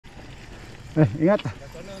Ingat.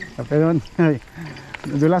 Afternoon.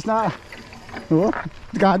 Dulas na. Oo,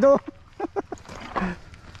 delikado.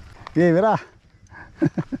 Okay, Vera.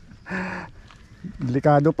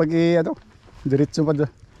 Delikado pag ano, diretso pa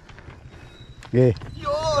doon. Okay.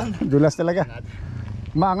 Dulas talaga.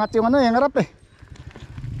 Maangat yung ano, yung harap eh.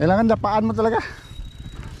 Kailangan dapaan mo talaga.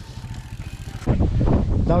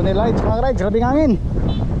 Downhill rides mga rides, grabing hangin.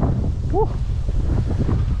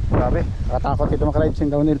 Grabe, nakatakot ito mga rides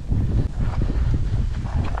yung downhill.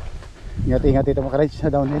 Ingat-ingat ito mga rides sa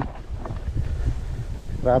downhill.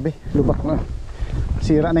 Grabe, lubak na.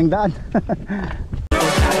 Sira na yung daan.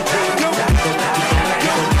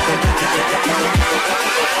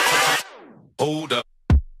 Hold up.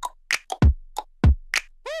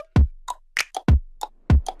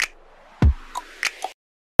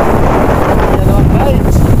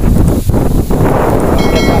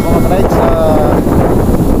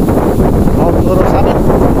 Mt.oro sa amin.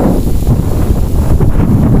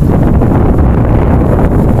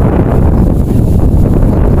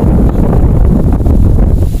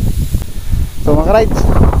 So mga rides,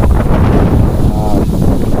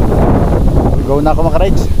 go na ako mga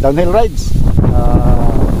rides, downhill rides,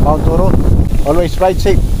 Mt.oro. Always ride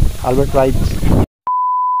safe, Albert rides.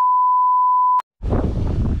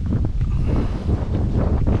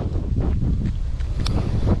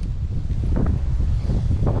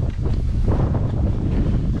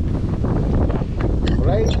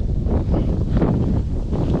 Alright.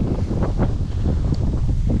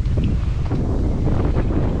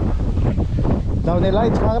 Downhill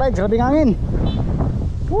rides mga rides, grabing hangin.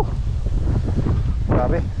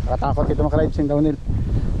 Grabe, nakatakot ito mga rides yung downhill.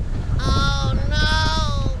 Oh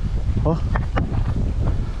no. Oh.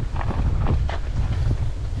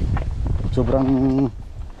 Sobrang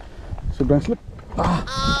slip. Oh no.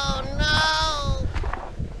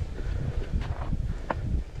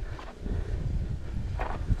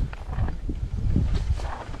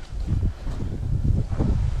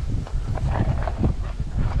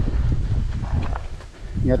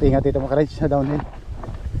 Ingat-ingat ito mga rides sa downhill.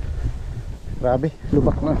 Grabe,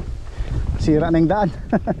 lubak na. Sira na yung daan.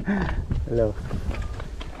 Hello.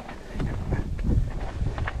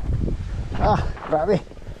 Grabe.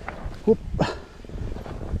 Hoop.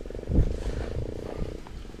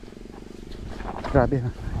 Grabe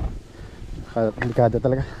na. Delikado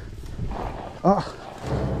talaga.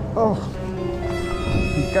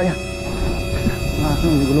 Hindi kaya.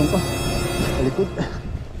 May gulong pa sa likod.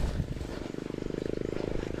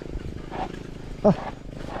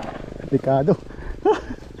 Delikado.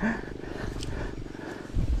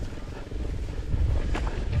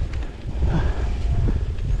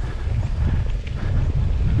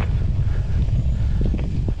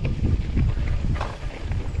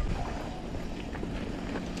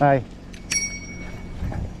 Hi.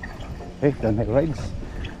 Hey, downhill rides.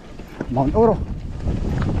 Mt.oro.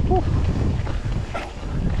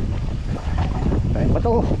 Ay,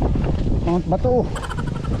 bato. Mount Bato.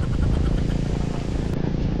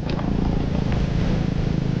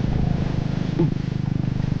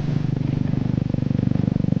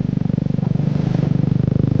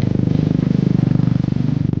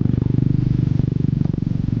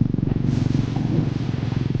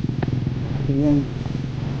 Yan.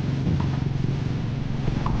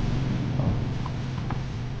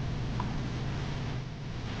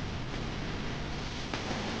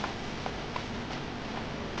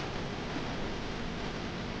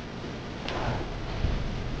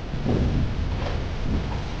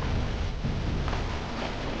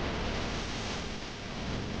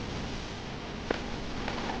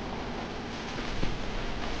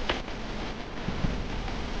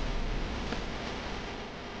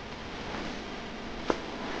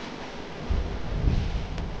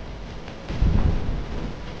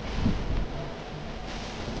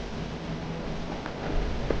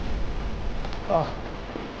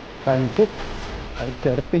 Time check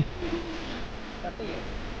 5:30.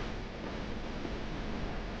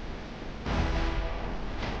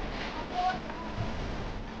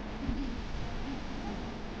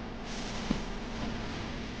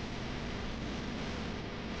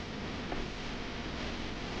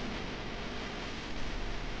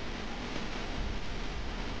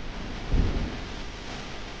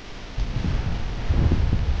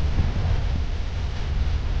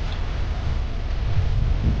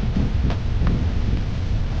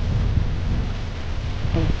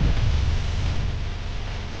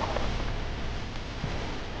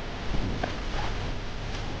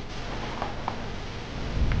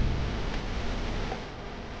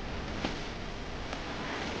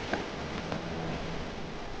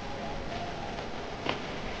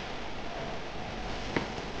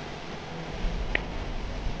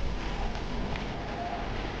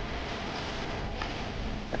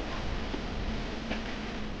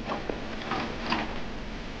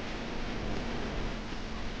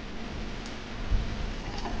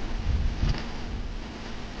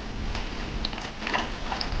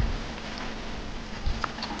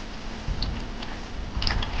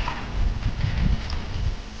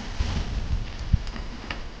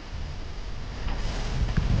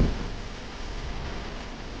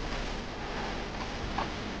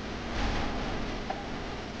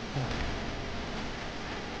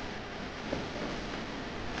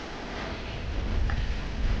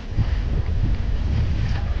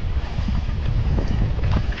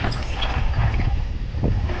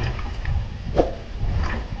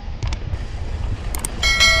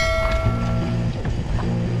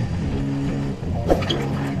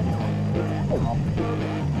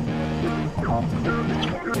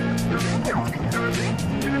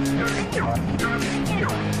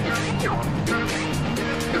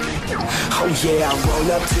 Oh yeah, I roll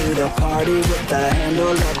up to the party with the handle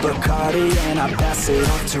of Bacardi, and I pass it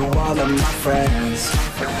off to all of my friends.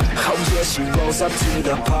 Oh yeah, she rolls up to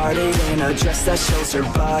the party in a dress that shows her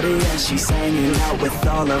body, and she's hanging out with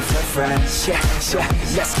all of her friends. Yeah, yeah,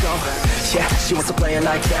 let's go. Yeah, she wants to play it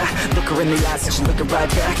like that. Look her in the eyes and she looking right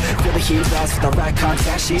back. Feel the heat rise with the right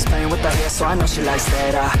contact. She's playing with her hair, so I know she likes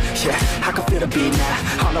that. Yeah, I can feel the beat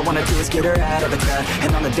now. All I wanna do is get her out of the crowd, and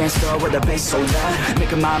on the dance floor with the bass so loud,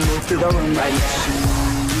 making my move through the room right now. She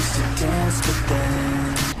used to dance with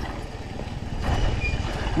them.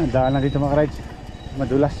 Ang daan lang dito mga rides,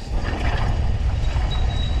 madulas.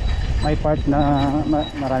 May part na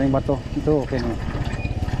maraming bato. Ito okay na.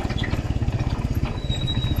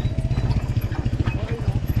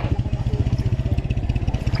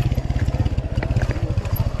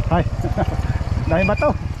 Hi. Daming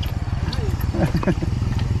bato.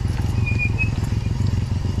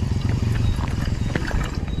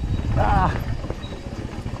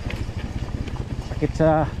 Sakit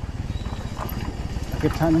sa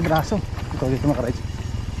anong braso. Ito dito mga rides.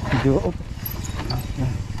 Video up.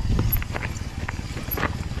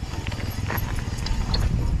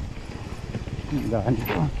 Dahan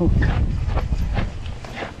dito.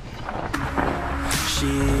 She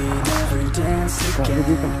never danced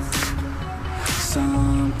again.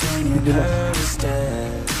 Something in her is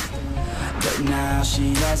dead, but now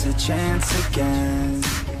she has a chance again.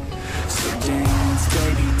 So dance,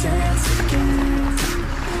 baby, dance again.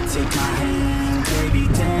 Take my hand,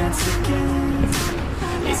 baby, dance again.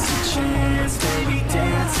 It's your chance, baby,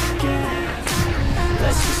 dance again.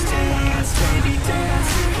 Let's just dance, baby,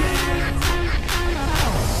 dance again.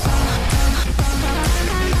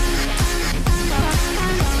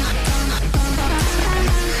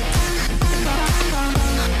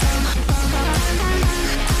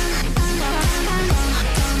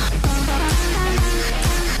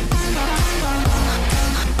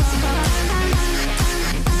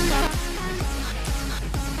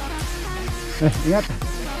 Ingat.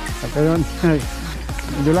 At yun,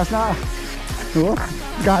 dulas na.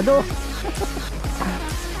 Gado.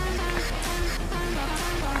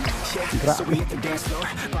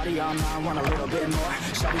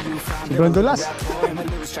 Sobrang dulas.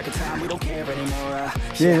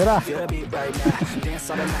 Sige, tara.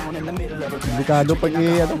 Delikado pag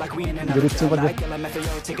diretso pa doon.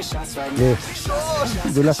 Yes.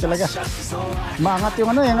 Dulas talaga. Maangat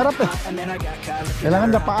yung yung harap eh. Kailangan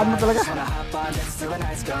dapaan mo talaga.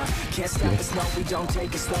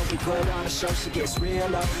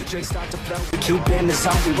 Keep in the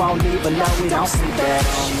zone, we won't leave alone, we don't sleep at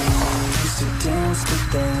all. She used to dance with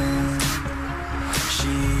them.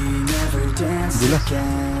 She never danced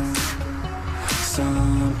again.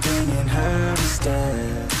 Something in her is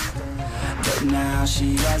dead, but now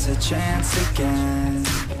she has a chance again.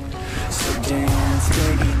 So dance,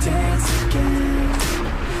 baby, dance again.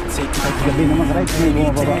 Take my hand, baby,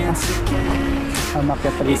 dance again.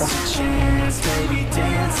 Makyat pa dito. It's a chance, baby,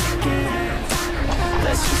 dance again.